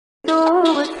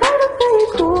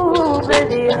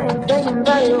city, I ain't taken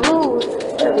by your rules.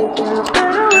 Everything looks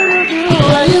better with you.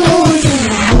 Why you always in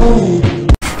the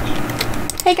mood?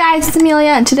 Hey guys, it's Amelia,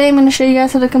 and today I'm going to show you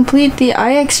guys how to complete the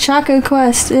IXCHOCO'S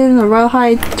QUEST in the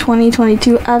Royale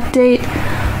 2022 update.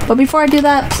 But before I do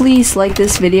that, please like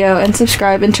this video and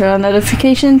subscribe and turn on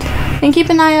notifications, and keep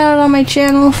an eye out on my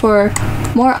channel for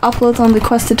more uploads on the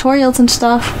quest tutorials and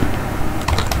stuff.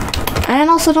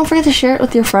 And also don't forget to share it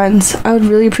with your friends. I would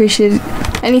really appreciate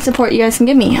any support you guys can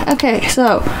give me. Okay,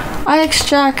 so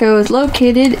IXCHOCO is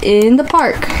located in the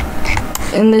park,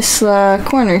 in this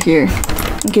corner here,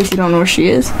 in case you don't know where she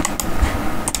is.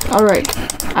 Alright,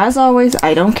 as always,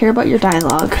 I don't care about your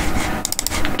dialogue.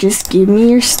 Just give me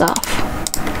your stuff.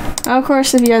 Now, of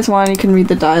course, if you guys want, you can read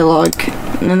the dialogue,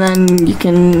 and then you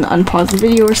can unpause the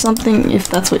video or something if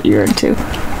that's what you're into.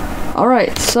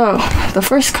 Alright, so the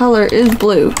first color is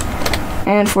blue.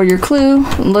 And for your clue,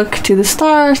 look to the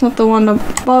stars, not the one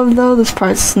above though, this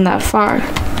prize isn't that far.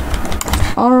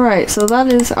 Alright, so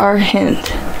that is our hint.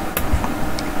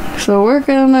 So we're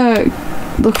gonna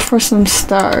look for some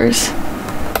stars.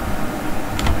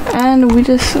 And we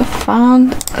just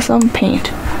found some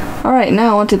paint. Alright,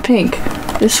 now on to pink.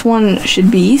 This one should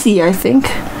be easy, I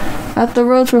think. At the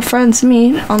roads where friends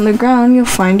meet, on the ground you'll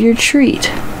find your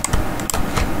treat.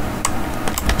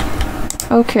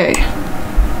 Okay.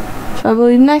 So I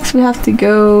believe next we have to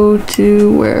go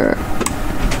to where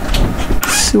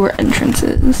sewer entrance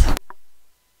is.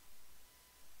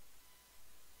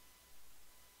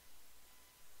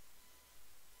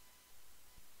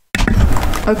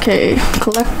 Okay,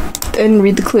 collect and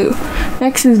read the clue.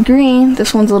 Next is green.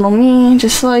 This one's a little mean.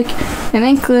 Just like an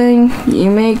inkling,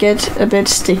 you may get a bit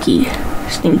stinky.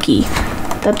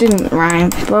 That didn't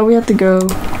rhyme, but we have to go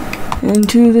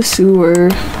into the sewer.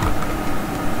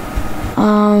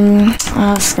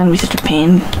 It's gonna be such a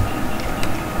pain.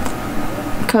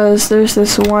 Because there's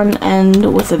this one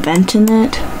end with a vent in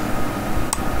it.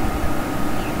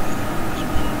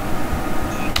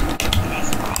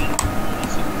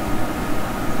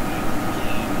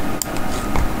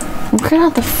 We're gonna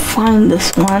have to find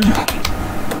this one.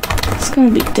 It's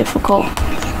gonna be difficult.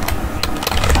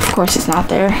 Of course it's not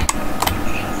there.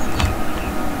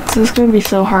 So it's gonna be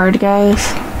so hard,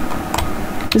 guys.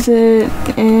 Is it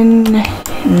in?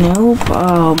 Nope.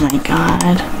 Oh my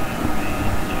god.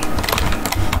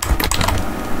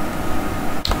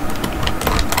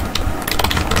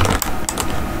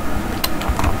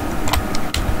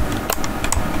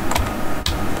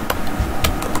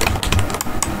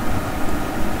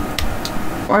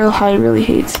 Royale really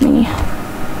hates me.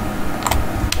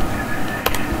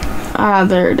 Ah,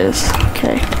 there it is.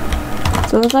 Okay.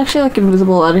 So it's actually like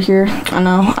invisible out of here. I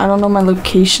know. I don't know my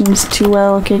locations too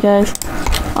well. Okay, guys.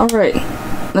 Alright.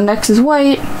 The next is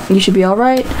white. You should be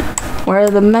alright. Where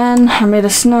the men are made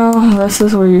of snow, this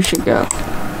is where you should go.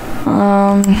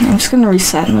 I'm just gonna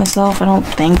reset myself. I don't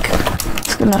think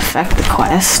it's gonna affect the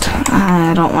quest.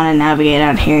 I don't want to navigate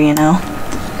out here, you know.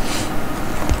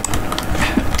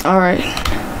 Alright.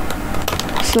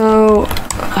 So,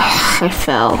 I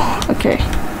fell. Okay.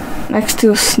 Next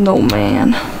to a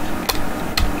snowman.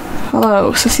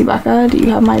 Hello, Sissy Baka, do you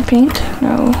have my paint?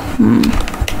 No.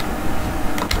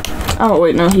 Oh,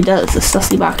 wait, no, he does. The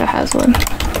Sussy Baka has one.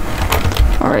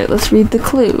 Alright, let's read the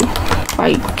clue. If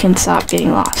I can stop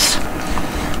getting lost.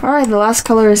 Alright, the last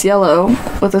color is yellow.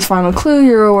 With this final clue,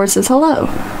 your reward says hello.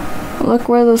 Look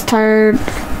where those tired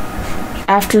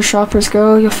after shoppers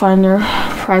go, you'll find your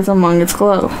prize among its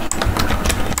glow.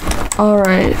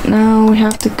 Alright, now we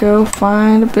have to go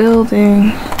find a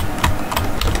building.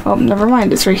 Oh, never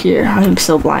mind, it's right here. I'm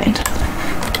so blind.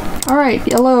 Alright,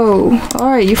 yellow.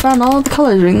 Alright, you found all of the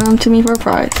colors. Bring them to me for a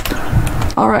prize.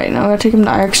 Alright, now I'm gonna take him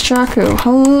to IXCHOCO.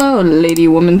 Hello, lady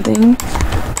woman thing.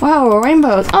 Wow,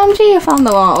 rainbows. Gee, I found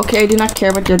them all. Okay, I do not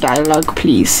care about your dialogue.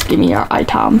 Please, give me your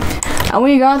item. And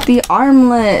we got the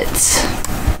armlets.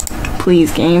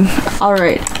 Please, game.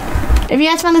 Alright. If you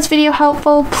guys found this video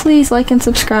helpful, please like and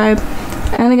subscribe.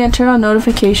 And again, turn on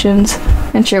notifications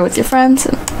and share with your friends.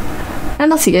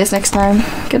 And I'll see you guys next time.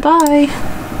 Goodbye.